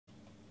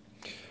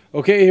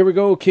Okay, here we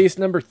go. Case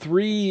number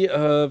 3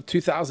 of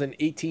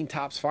 2018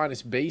 Topps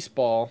Finest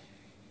Baseball.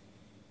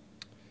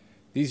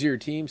 These are your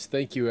teams.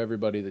 Thank you,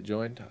 everybody that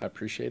joined. I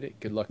appreciate it.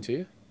 Good luck to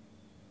you.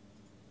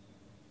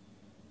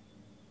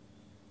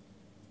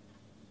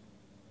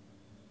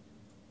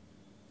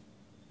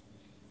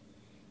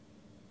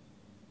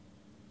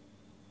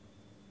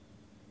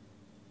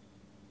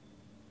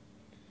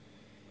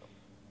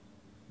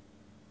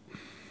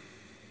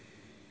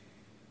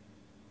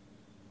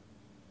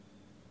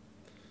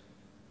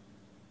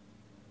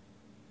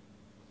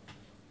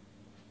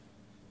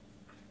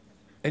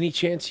 Any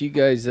chance you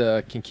guys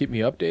can keep me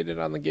updated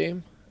on the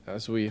game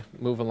as we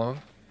move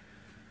along?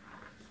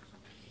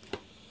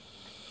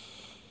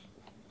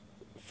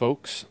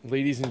 Folks,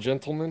 ladies and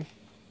gentlemen.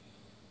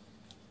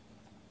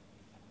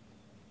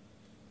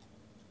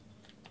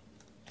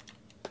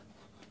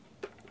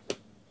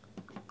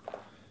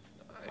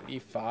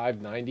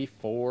 '95,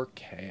 '94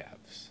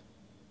 Cavs.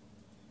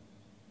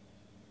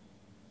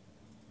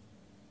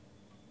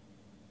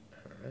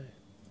 All right.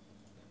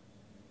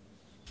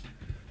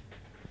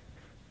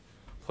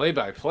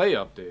 Play-by-play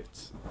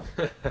updates.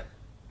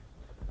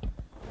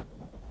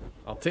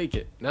 I'll take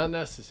it. Not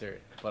necessary,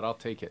 but I'll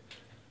take it.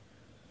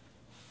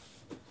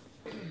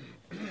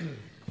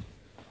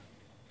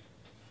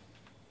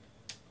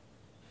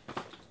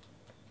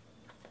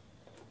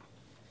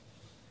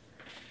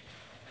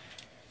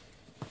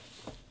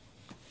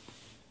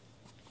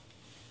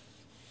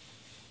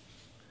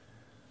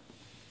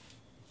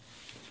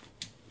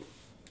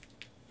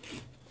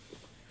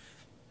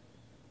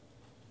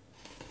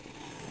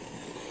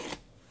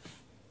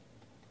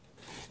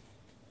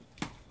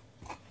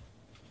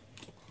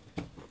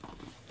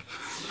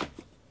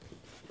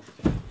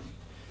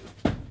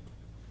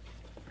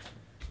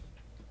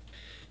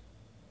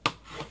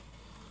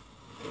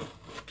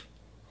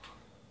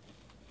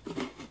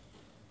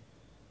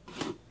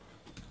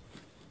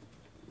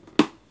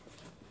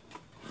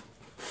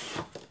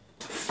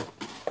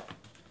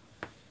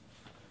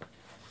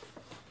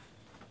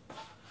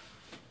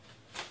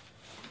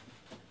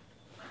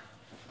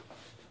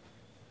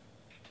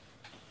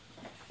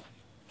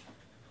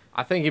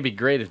 I think it'd be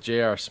great if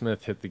J.R.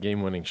 Smith hit the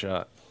game-winning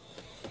shot.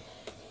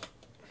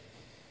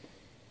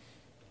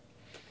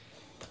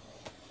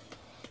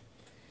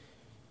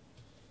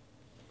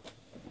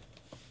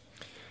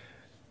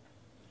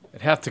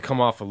 It'd have to come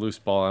off a loose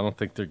ball. I don't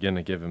think they're going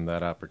to give him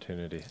that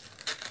opportunity.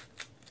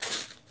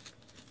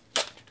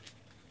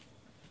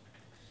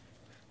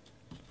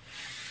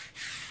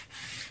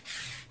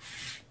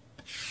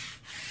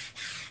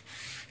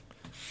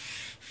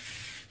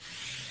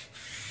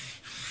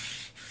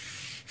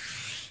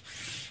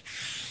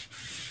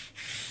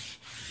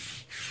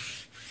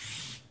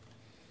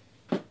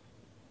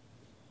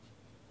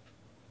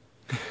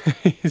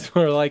 He's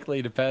more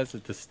likely to pass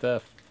it to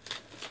Steph.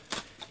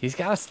 He's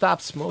got to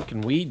stop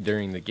smoking weed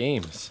during the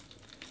games.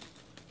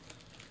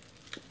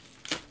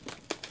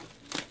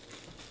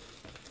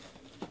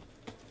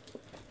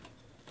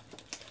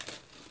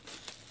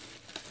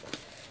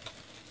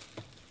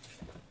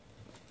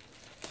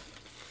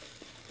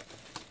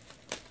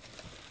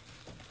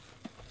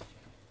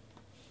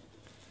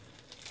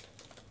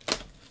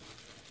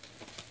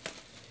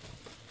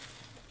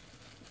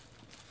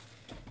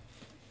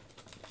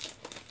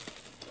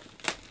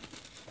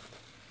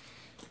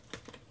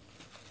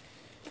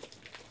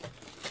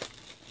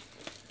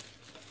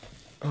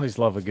 Always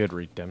love a good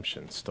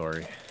redemption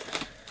story.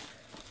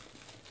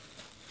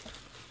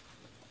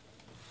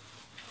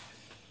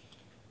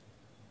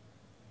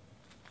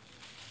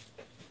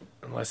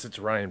 Unless it's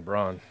Ryan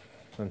Braun,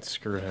 then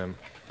screw him.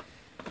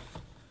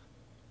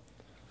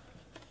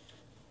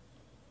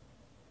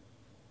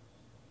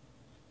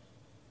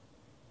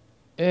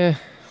 Eh.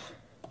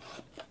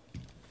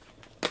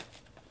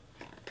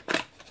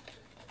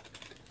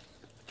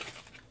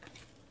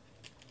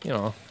 You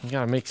know, you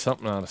gotta make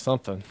something out of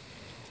something,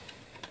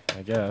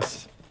 I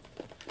guess.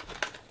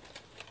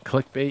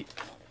 Clickbait?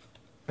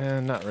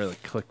 Not really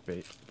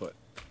clickbait, but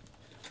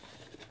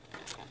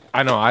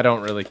I know I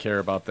don't really care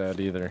about that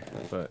either,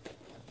 but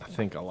I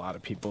think a lot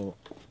of people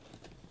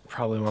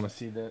probably want to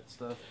see that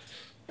stuff.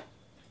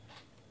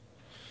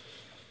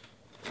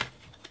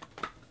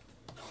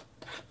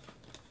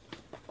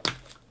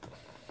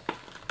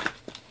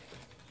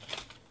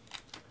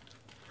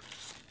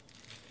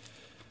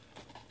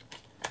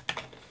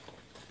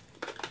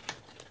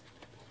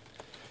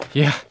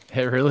 Yeah,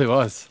 it really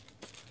was.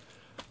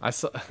 I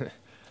saw.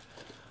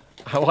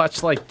 I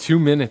watched like 2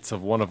 minutes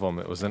of one of them.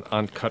 It was an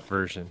uncut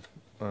version.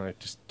 I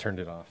just turned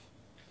it off.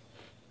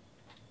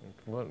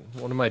 What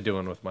am I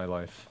doing with my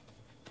life?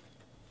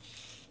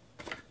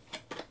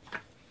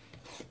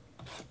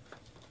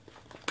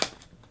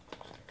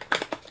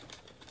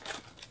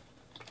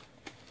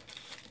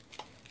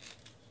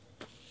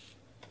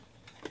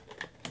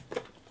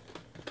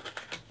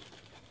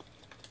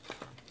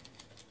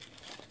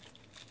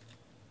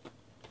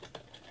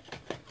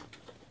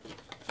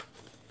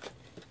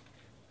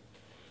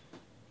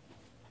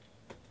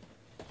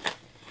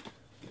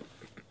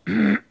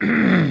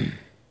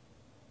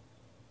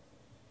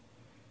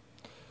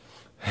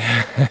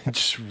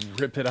 Just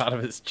rip it out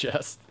of his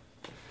chest.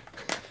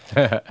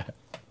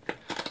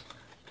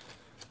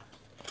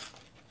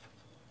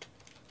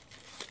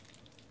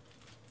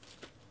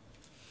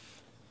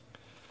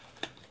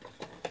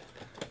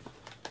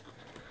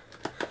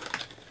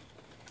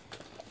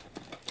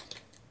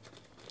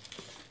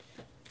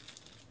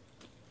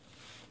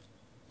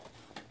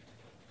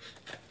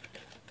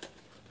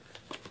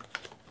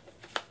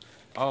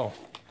 Oh,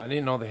 I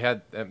didn't know they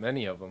had that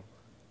many of them.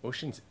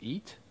 Oceans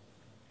Eat?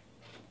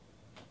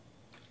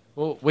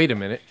 Well, wait a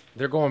minute.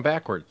 They're going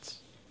backwards.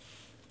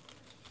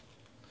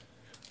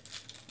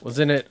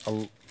 Wasn't it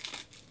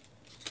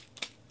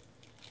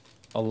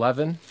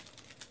 11?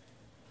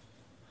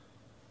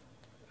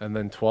 And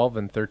then 12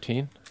 and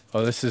 13?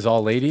 Oh, this is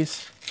all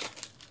ladies?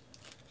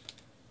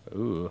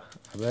 Ooh,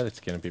 I bet it's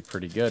going to be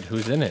pretty good.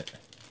 Who's in it?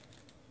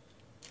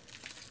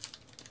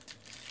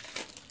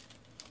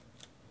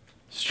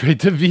 Straight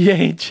to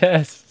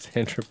VHS.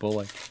 Sandra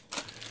Bullock.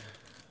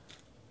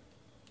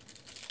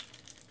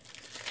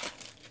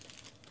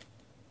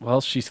 Well,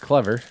 she's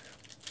clever.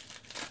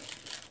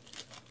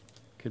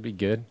 Could be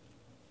good.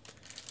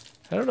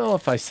 I don't know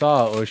if I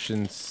saw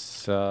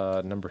Ocean's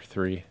number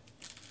 3.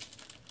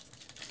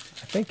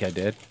 I think I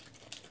did.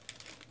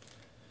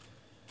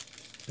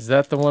 Is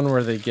that the one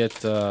where they get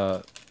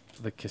the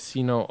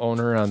casino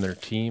owner on their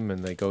team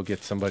and they go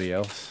get somebody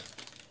else?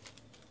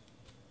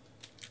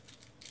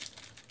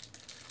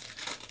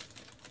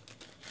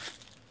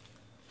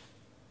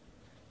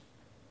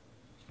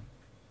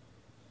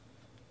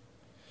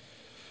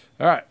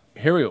 All right,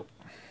 here we go.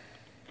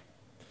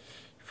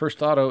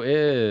 First auto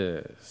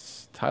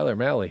is Tyler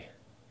Mahle.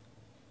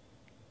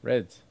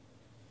 Reds.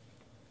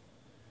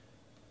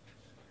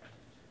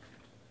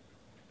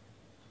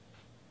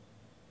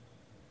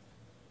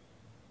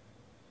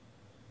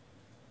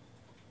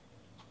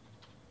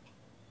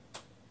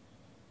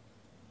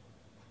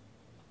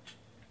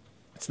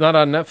 It's not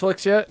on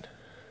Netflix yet?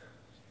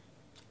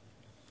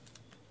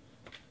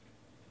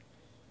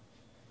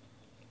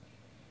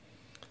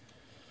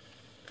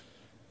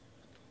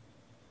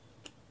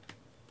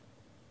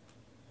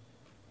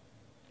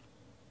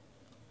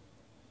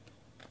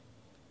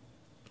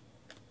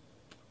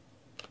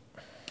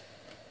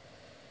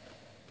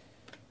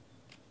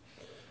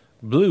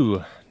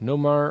 Blue,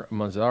 Nomar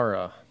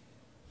Mazara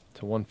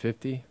to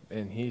 150.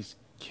 And he's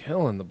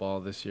killing the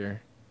ball this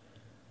year.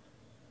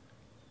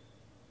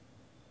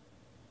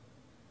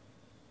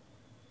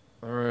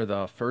 Or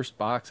the first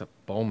box of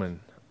Bowman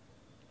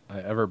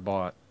I ever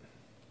bought.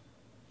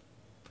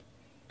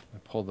 I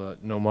pulled a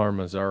Nomar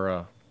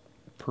Mazara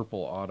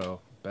purple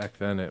auto. Back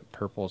then,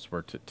 purples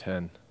were to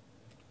 10.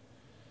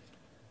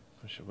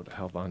 Wish I would have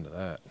held on to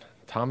that.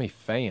 Tommy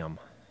Pham.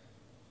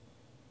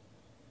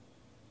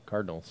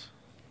 Cardinals.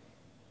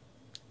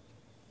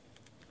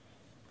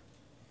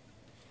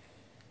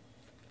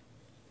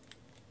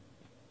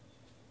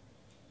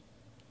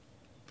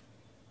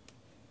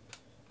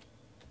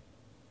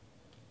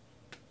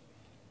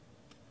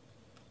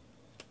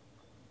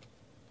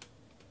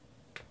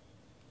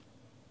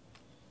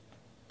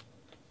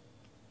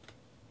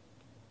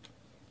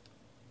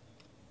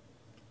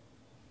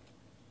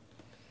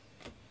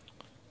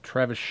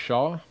 Travis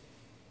Shaw,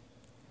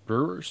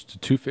 Brewers to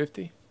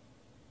 250.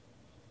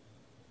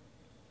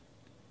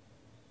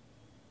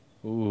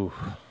 Ooh.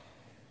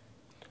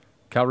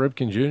 Cal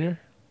Ripken Jr.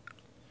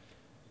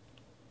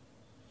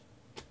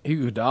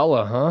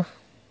 Iguodala, huh?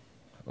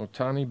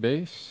 Otani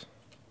base.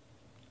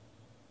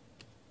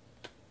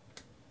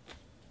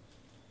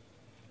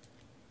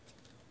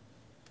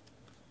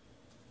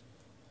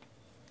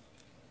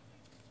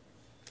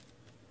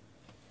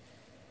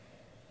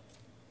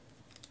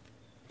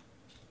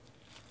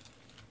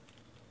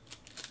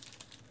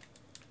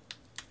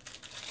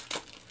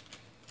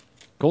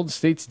 Golden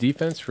State's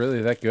defense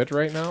really that good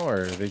right now,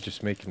 or are they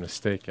just making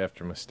mistake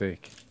after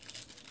mistake?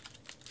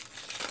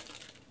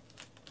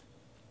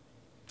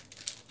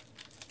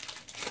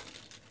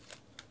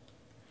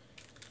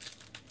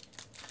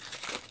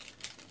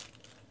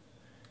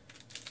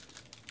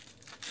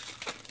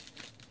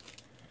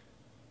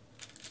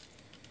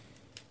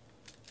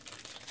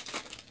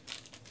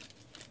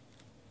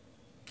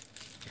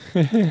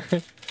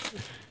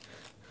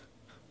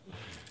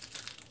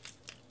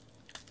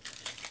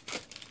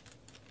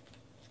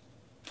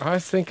 I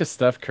always think of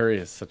Steph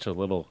Curry as such a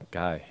little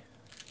guy.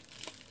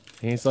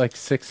 He's like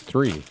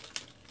 6'3".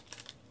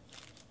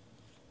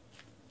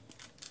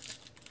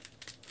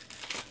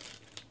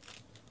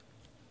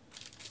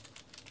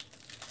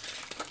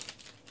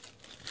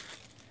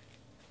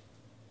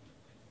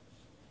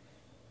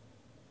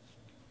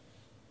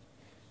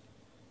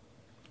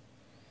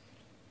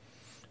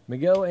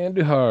 Miguel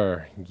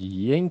Andujar,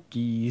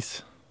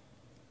 Yankees.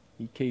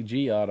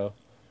 EKG auto.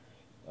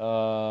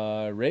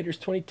 Raiders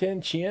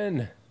 2010,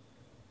 Chien.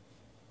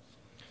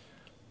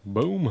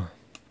 Boom.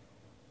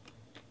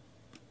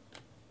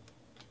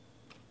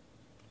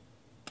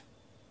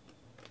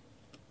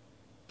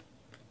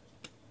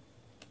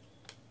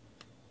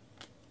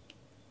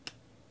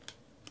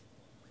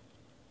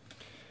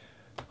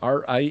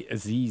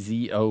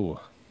 RIZZO.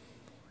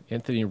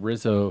 Anthony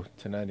Rizzo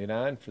to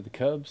 99 for the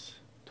Cubs.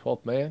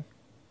 12th man.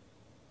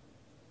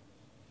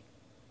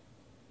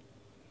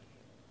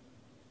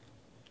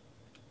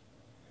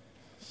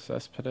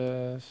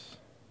 Cespedes.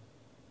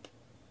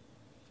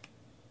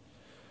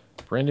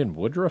 Brandon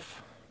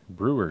Woodruff.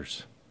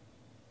 Brewers.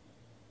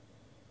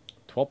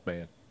 12th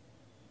man.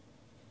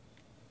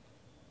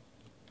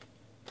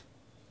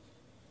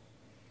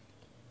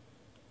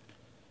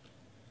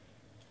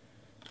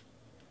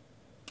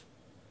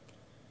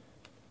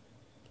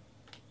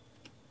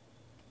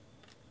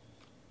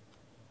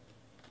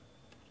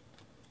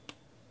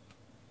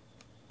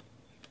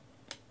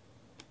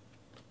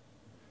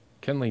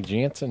 Kenley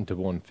Jansen to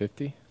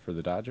 150 for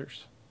the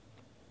Dodgers.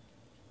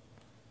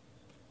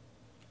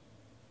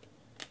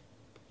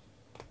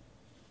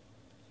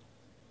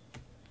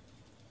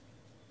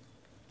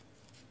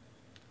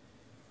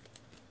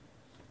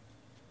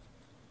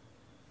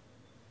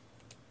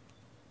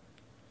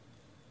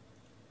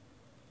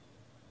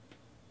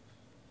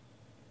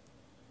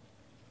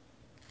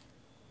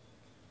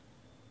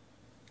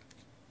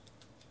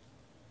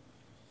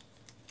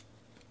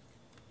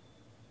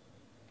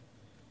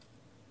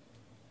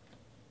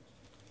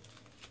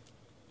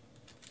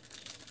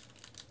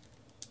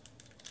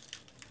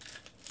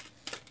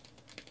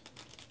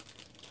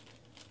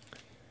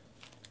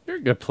 You're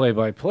a good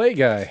play-by-play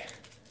guy.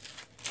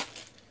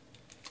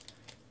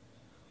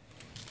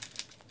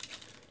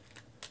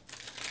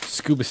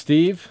 Scuba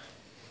Steve.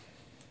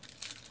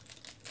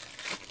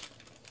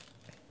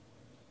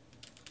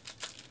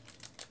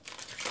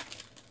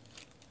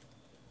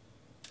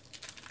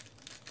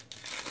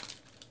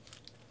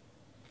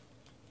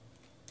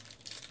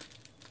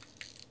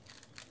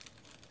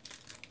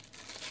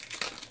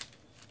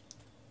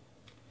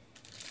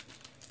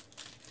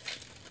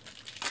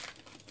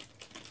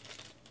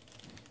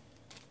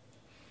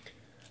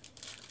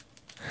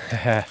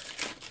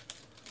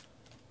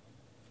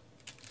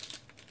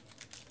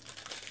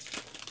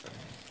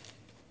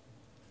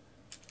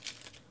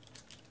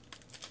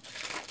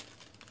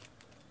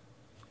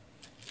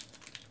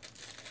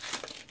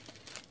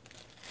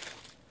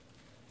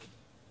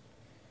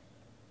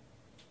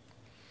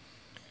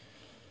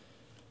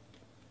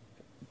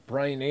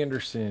 Brian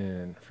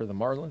Anderson for the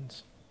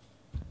Marlins.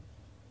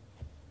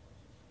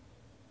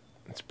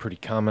 It's a pretty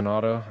common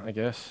auto, I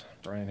guess.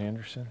 Brian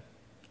Anderson.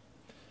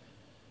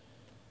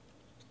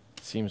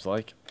 Seems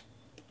like.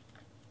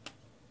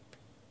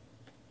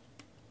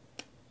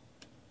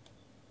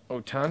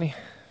 Ohtani.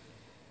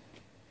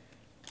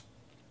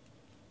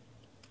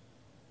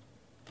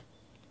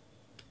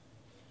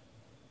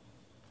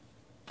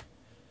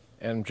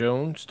 Adam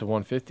Jones to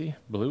 150,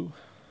 blue.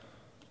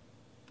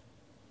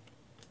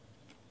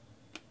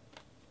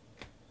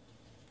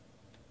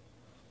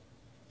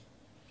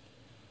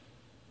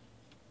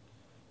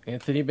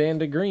 Anthony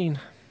Banda green.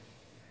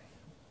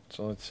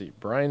 So let's see.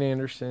 Brian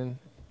Anderson,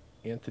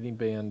 Anthony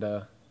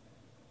Banda,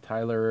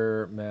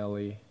 Tyler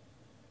Malley.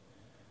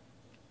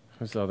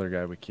 Who's the other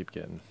guy we keep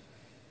getting?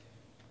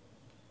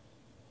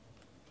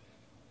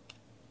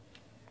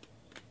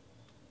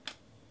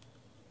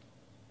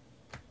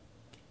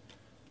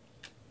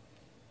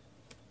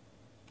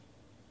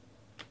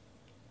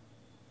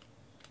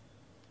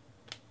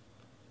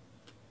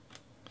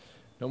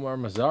 Nomar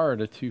Mazara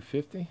to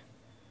 250.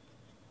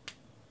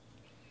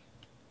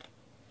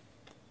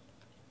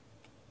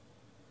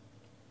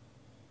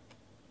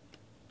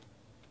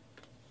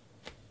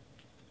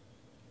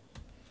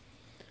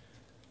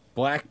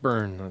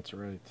 Blackburn, that's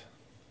right.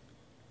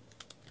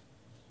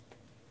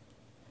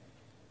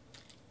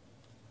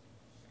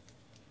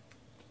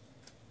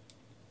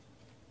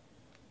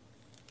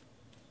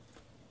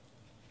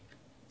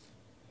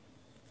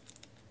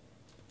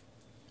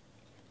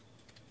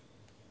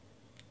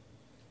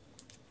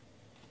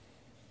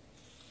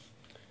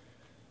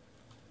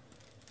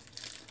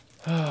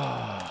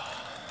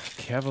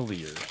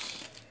 Cavaliers.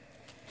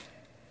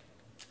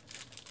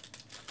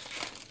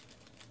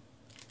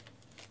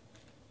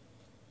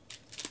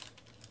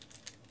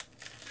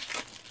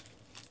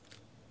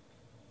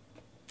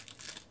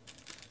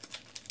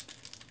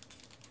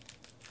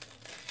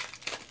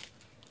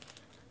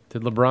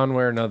 Did LeBron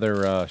wear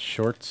another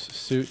shorts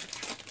suit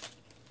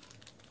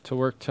to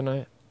work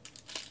tonight?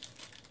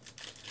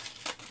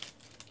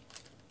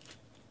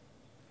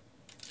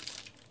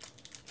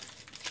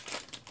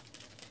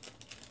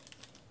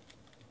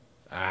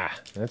 Ah,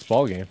 that's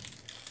ball game.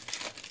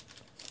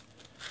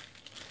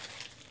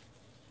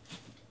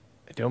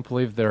 I don't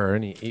believe there are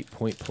any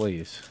 8-point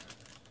plays.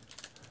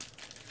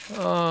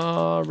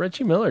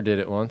 Reggie Miller did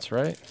it once,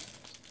 right?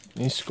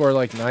 He scored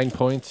like 9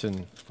 points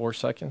in 4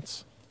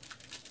 seconds.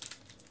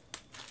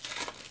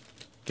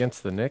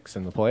 Against the Knicks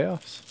in the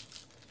playoffs.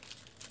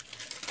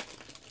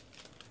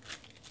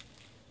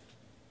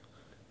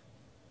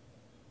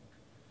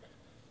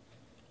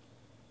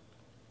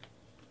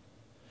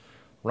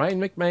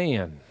 Ryan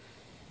McMahon.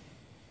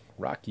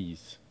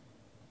 Rockies.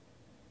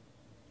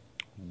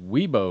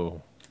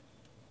 Weibo.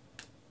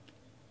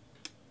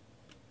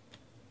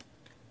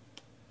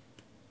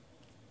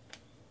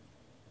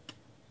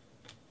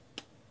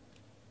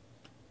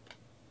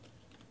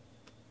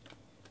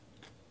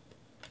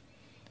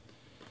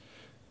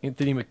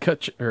 Anthony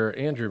McCutcheon, or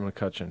Andrew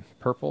McCutcheon,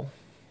 purple,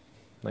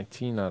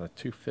 19 out of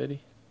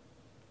 250.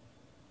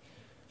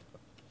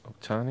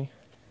 Ohtani.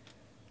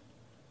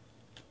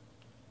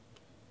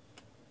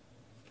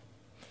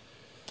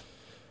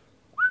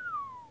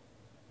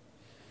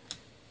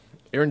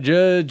 Aaron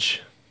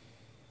Judge,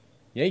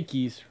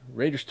 Yankees,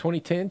 Raiders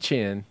 2010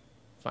 Chin,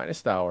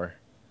 finest hour.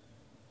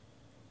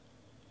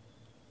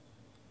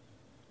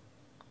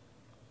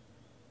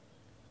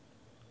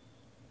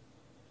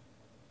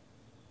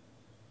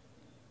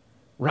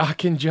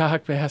 Rock and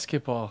Jock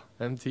Basketball,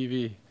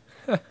 MTV.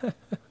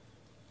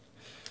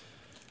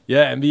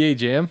 Yeah, NBA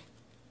Jam.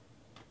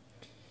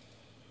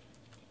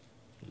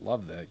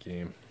 Love that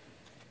game.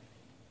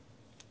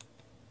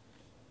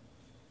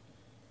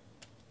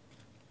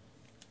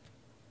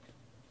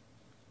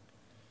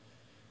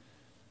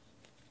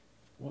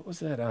 What was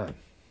that on?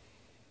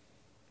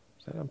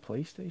 Was that on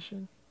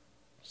PlayStation?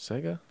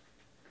 Sega?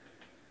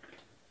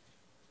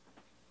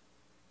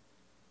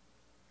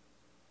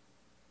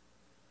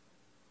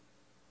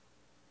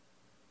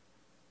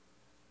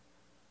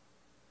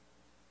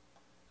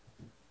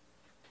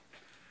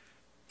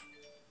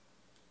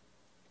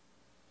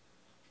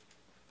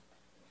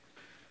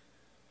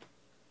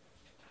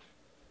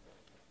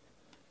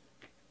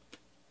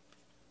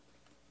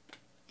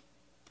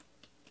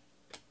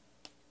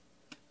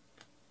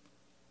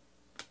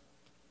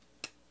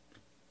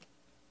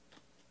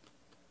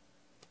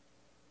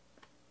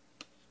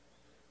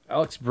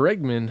 Alex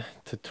Bregman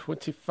to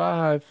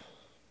 25.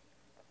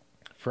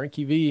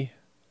 Frankie V.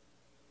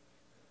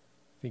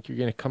 Think you're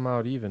going to come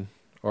out even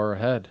or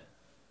ahead.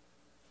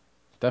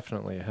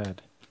 Definitely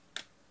ahead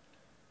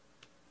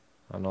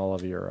on all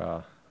of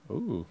your,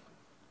 ooh,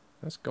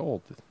 that's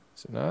gold.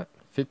 Is it not?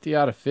 50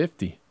 out of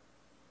 50.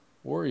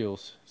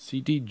 Orioles,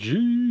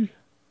 CDG.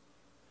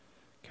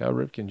 Cal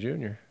Ripken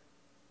Jr.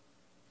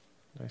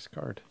 Nice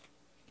card.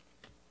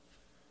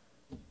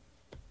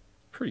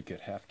 Pretty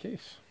good half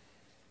case.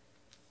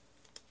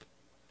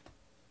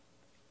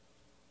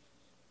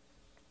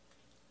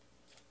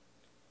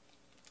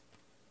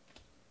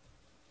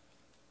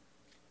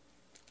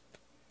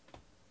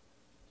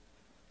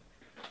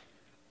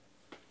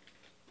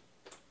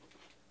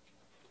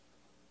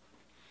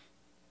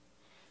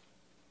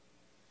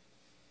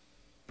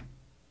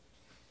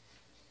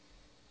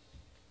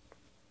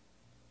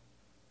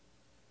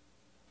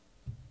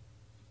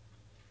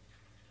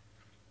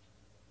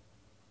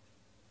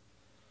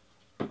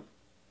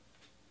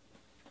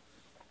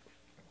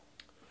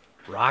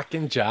 Rock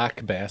and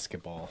Jock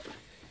Basketball.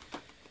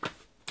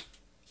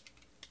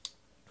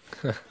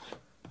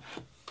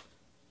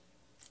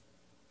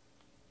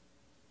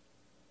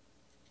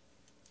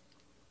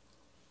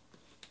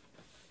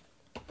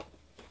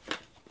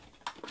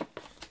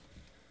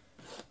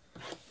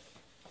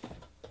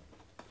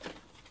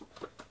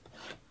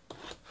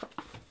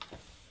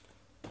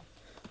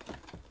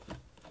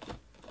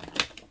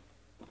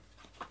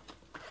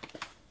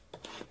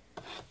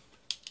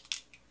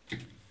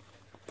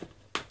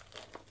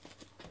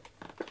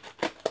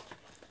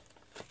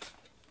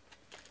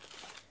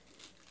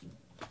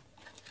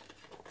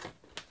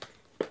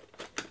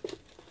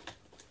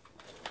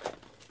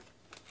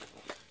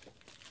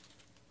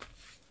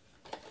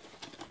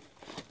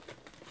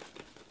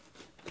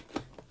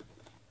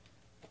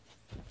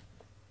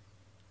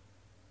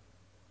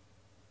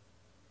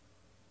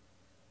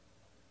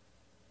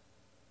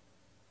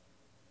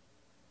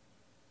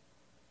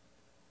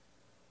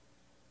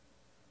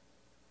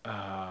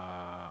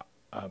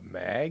 A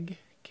mag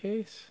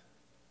case?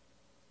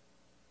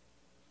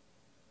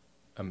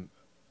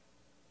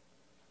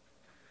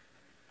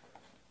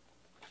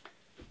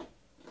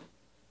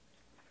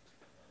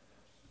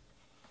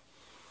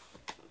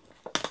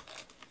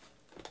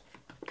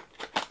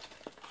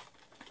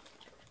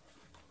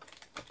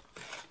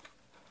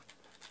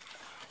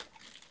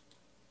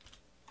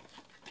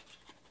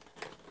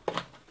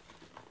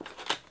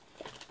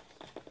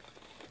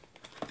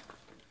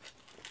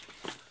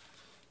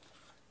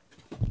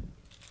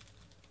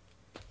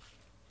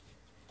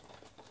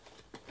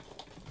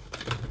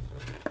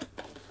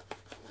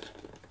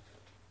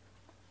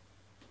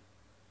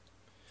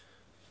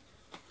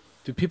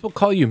 Do people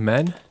call you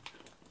men?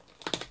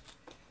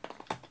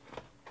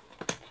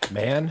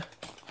 Man?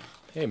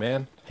 Hey,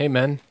 man. Hey,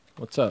 men.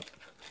 What's up?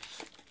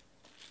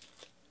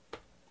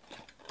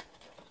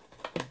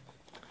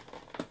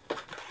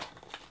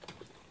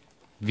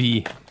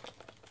 V.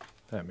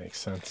 That makes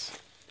sense.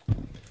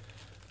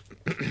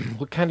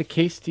 What kind of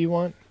case do you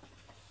want?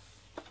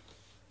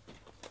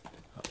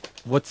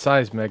 What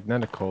size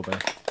magnetic holder?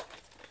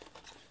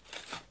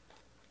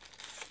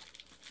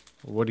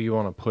 What do you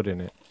want to put in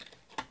it?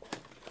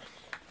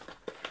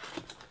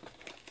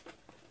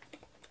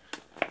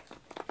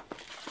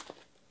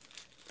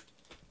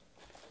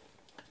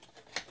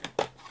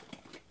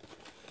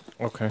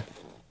 Okay.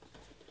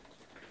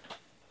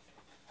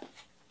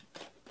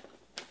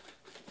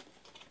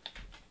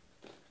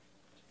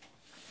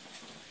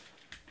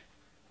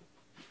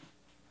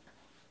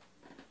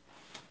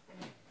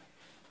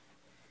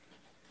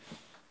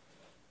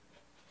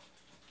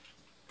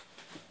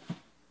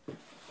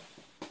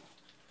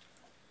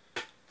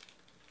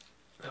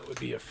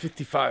 be a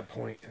 55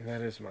 point, and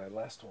that is my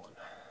last one.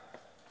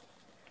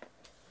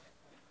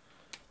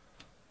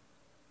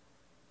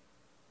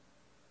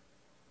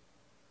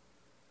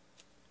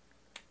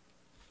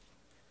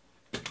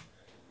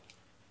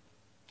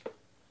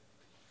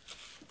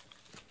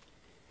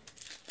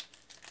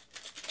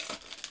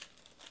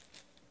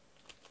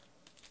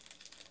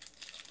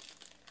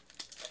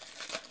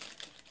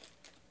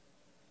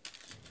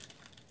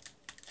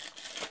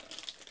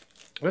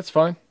 That's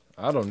fine.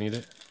 I don't need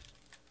it.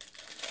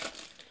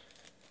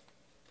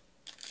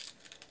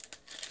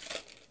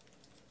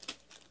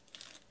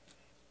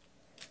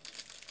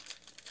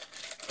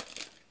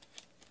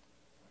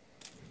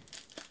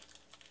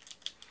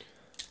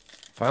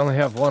 If I only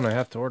have one, I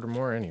have to order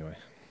more anyway.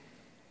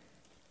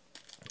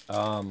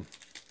 I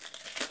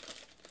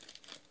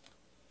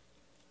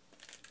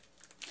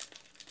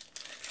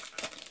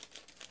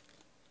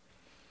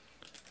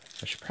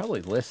should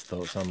probably list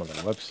those on the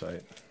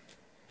website.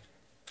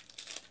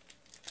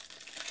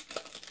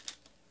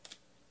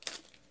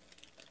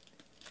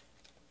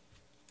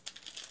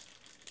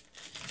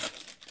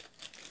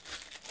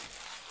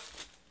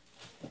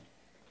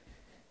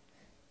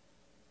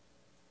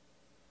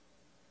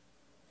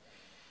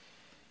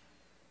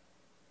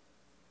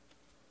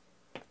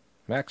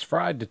 Max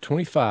Fried to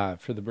 25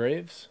 for the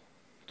Braves.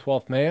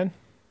 12th man.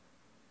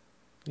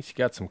 At least he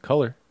got some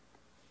color.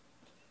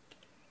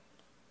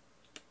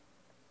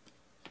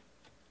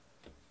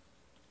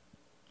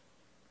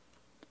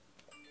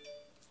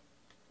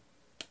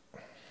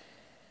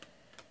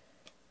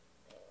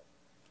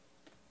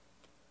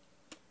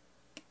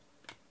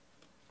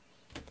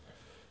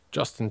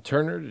 Justin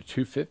Turner to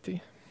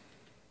 250.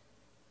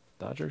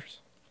 Dodgers.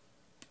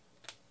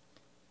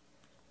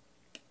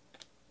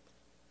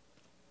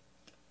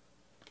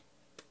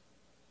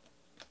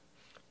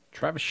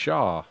 Travis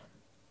Shaw,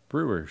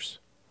 Brewers.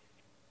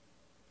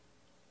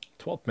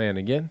 12th man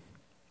again.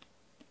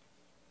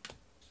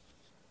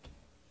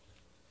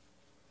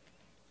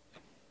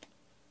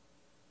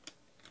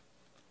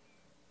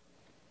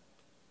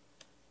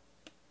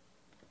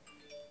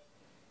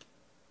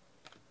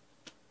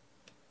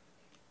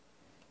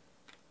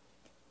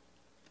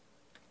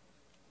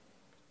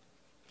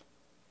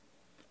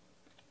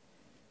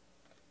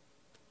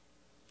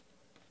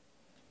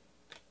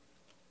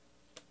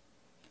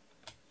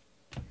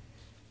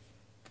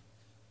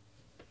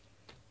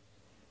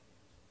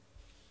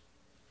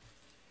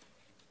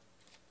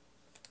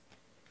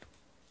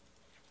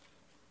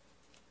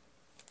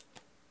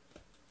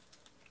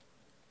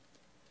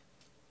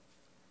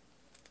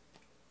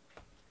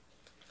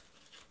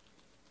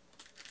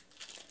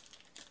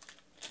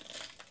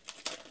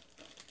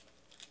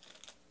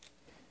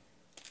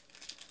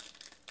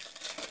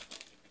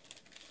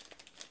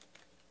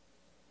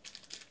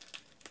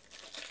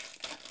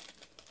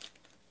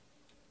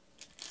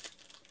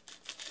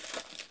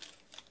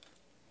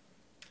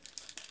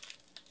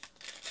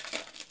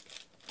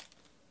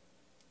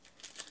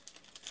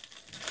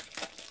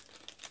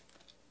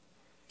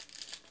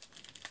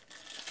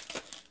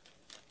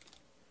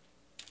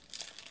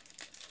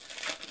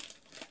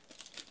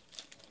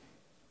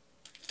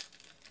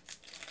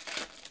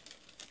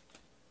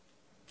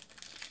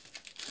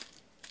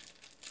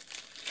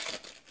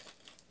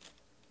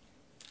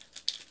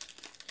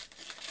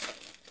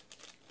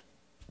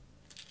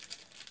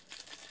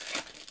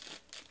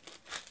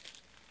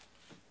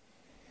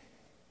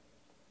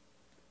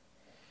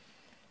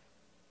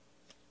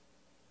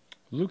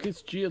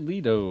 Lucas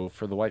Giolito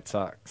for the White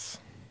Sox.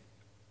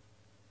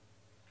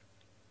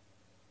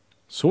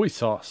 Soy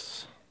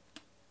sauce.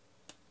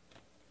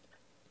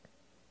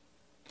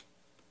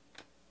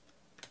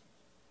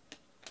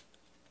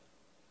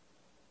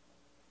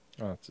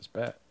 Oh, it's his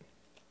bat.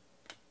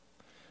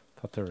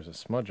 Thought there was a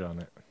smudge on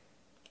it.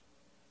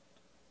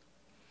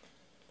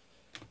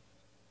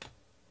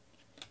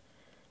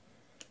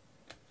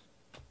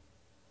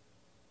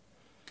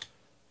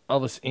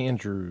 Elvis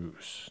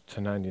Andrews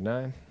to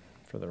 99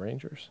 for the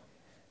Rangers.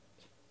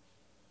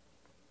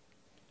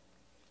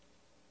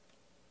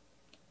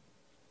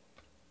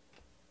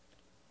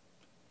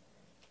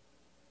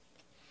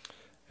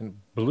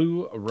 And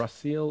blue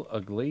Raciel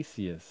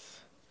Iglesias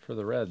for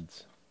the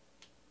Reds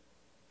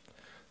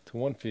to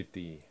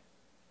 150.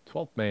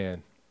 12th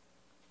man.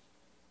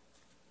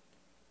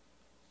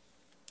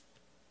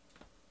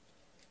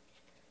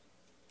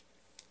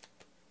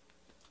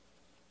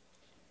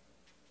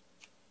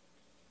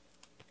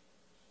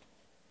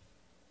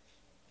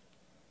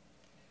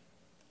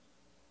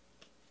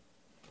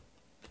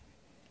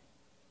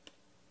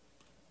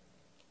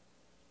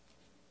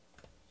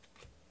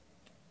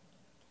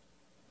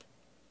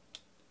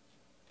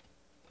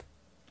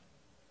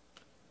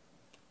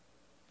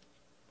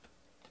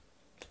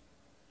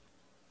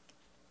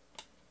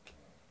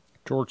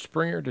 George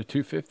Springer to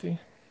 250.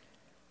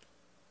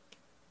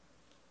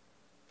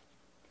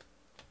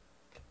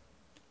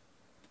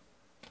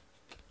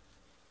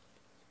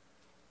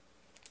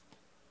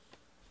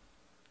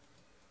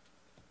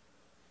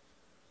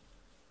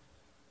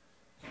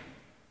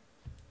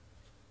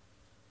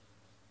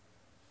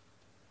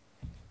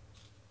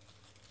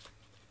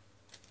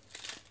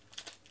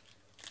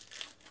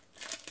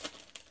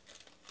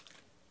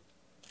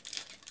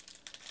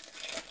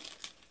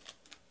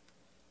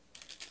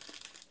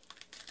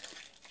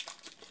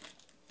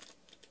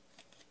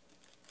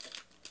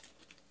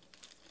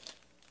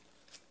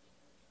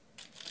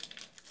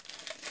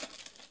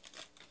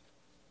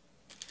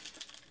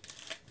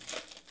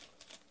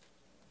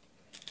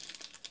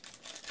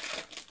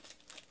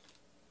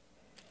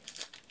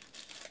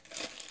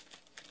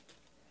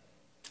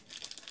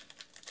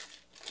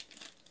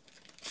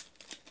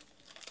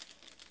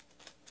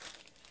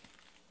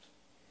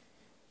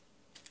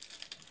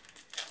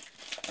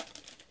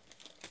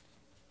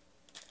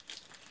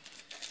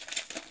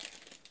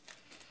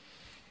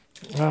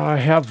 I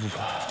have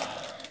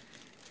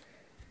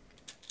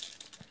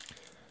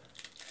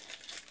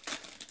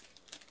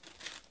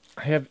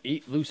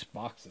 8 loose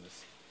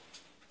boxes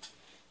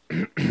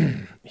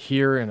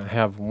here, and I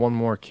have one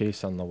more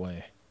case on the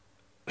way.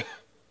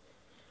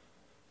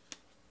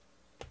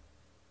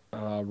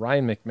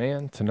 Ryan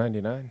McMahon to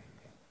 99.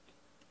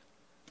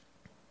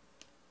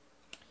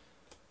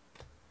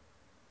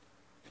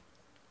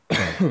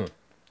 So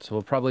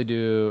we'll probably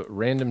do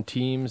random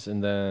teams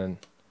and then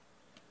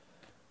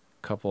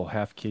a couple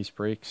half case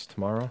breaks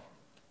tomorrow.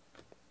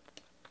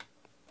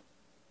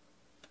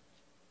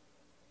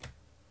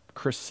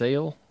 Chris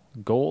Sale,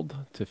 gold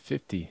to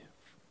 50.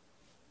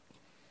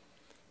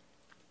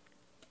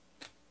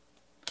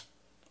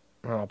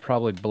 I'll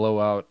probably blow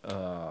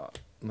out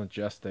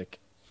Majestic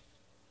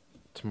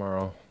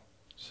tomorrow,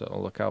 so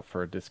look out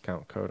for a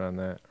discount code on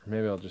that. Or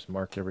maybe I'll just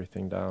mark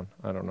everything down.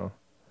 I don't know.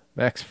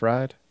 Max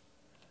Fried.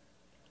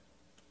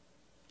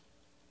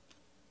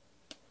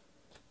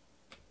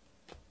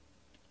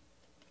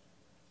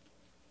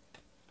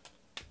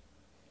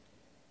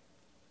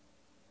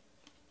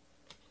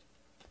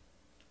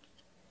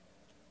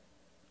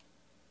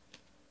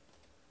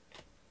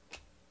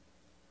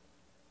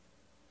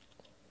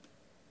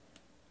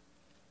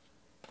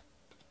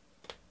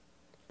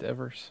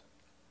 Devers.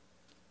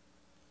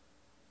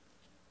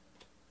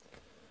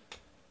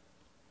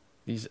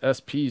 These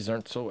SPs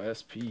aren't so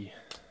SP.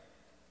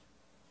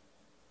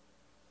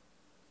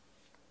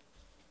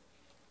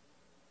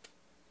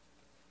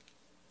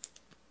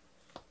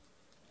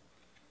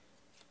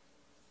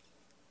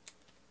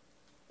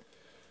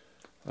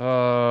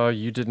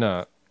 You did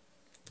not.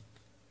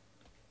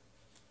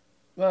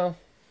 Well,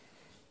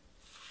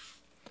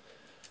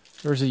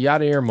 there's a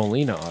Yadier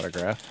Molina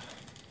autograph.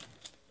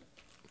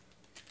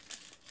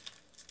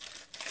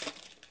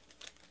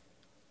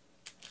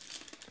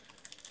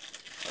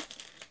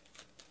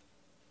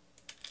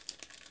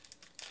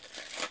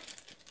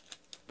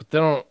 They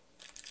don't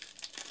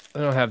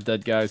have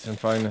dead guys in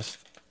Finest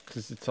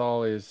because it's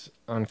always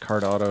on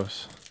card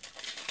autos.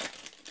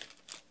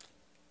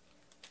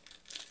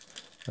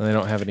 And they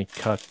don't have any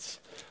cuts.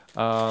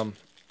 I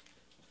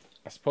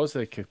suppose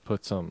they could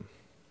put some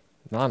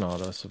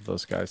non-autos of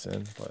those guys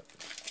in, but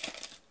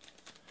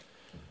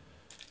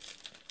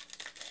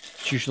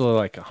it's usually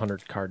like a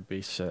 100 card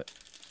base set.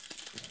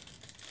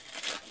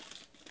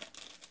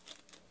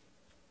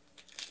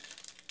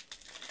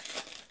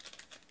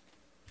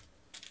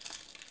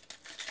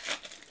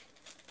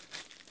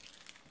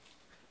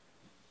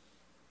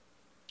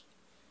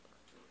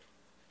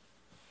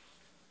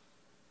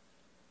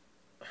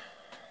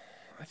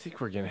 I think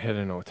we're going to hit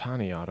an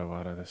Ohtani auto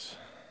out of this.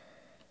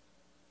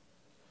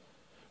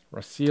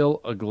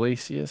 Raciel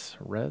Iglesias,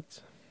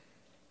 Reds.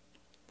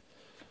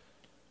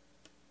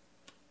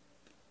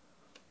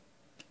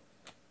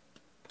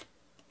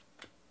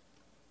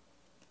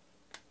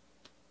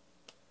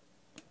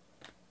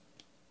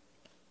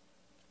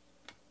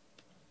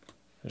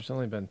 There's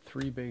only been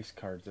 3 base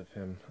cards of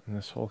him in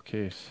this whole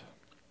case.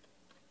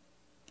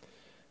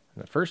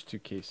 In the first 2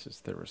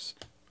 cases, there was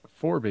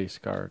 4 base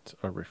cards,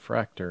 a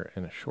refractor,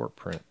 and a short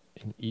print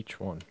in each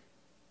one.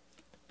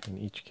 In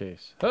each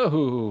case.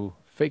 Oh,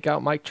 fake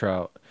out Mike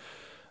Trout.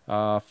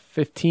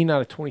 15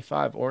 out of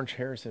 25. Orange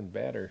Harrison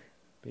Bader.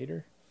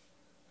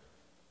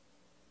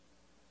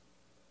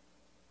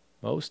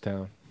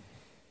 Mostown.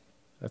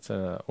 That's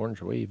an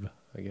orange wave,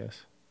 I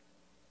guess.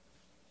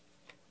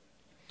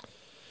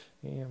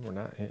 And we're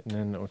not hitting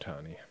an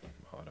Ohtani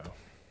auto.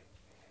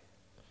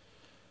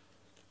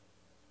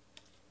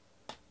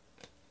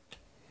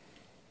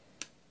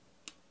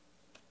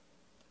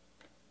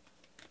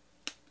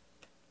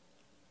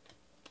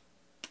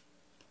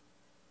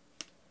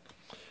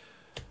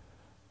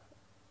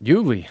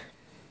 Yuli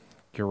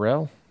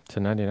Gurriel to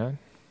 99.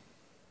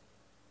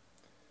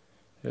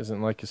 He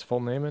doesn't like his full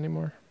name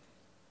anymore.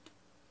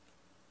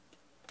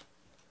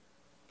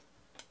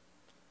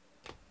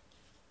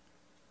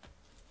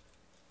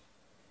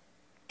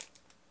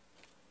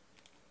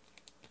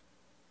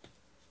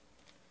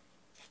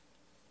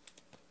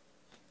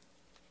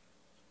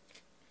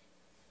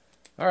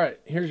 All right,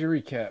 here's your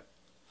recap.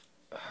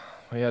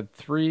 We had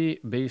 3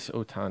 base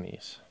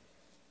Ohtanis.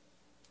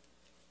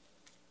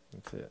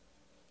 That's it.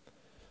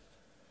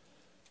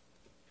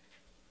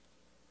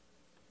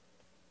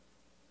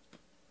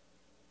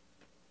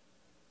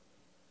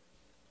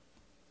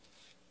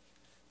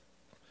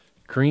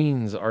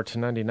 Greens are to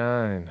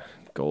 99.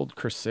 Gold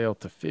Chris Sale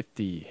to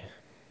 50.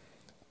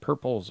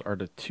 Purples are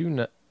to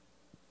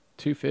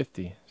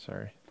 250.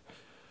 Sorry.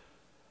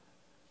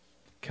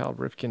 Cal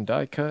Ripken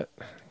die cut.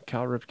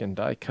 Cal Ripken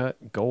die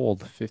cut.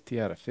 Gold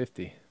 50 out of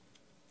 50.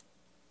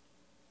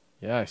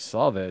 Yeah, I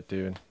saw that,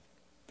 dude.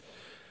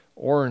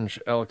 Orange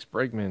Alex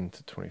Bregman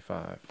to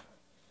 25.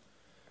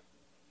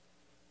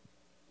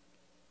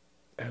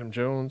 Adam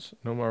Jones,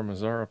 Nomar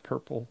Mazara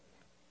purple.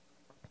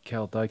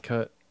 Cal die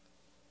cut.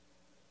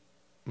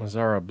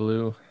 Mazara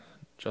blue.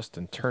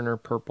 Justin Turner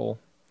purple.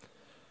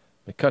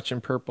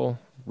 McCutchen purple.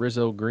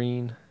 Rizzo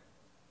green.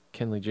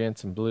 Kenley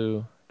Jansen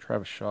blue.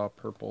 Travis Shaw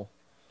purple.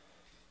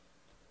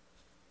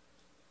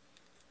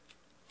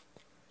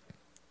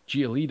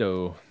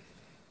 Giolito,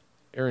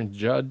 Aaron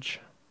Judge,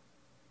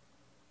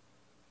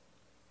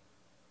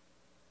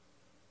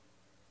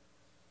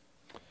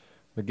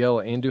 Miguel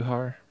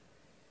Andujar,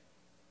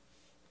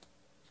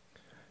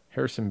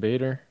 Harrison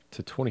Bader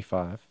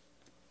 /25,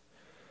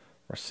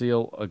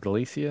 Raciel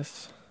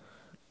Iglesias,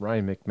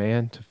 Ryan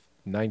McMahon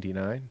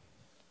 /99,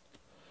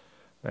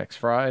 Max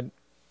Fried,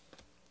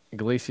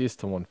 Iglesias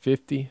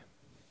 /150,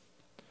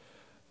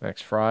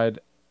 Max Fried,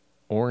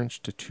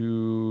 orange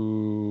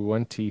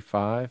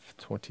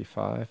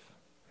 /25,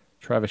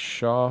 Travis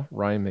Shaw,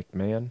 Ryan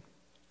McMahon,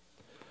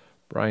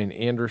 Brian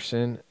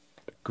Anderson,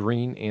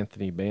 green,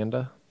 Anthony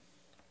Banda,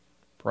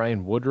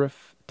 Brian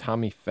Woodruff,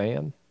 Tommy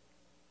Pham,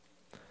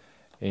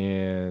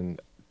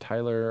 and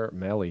Tyler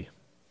Mahle.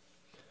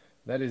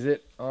 That is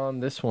it on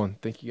this one.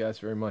 Thank you guys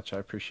very much. I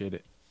appreciate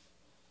it.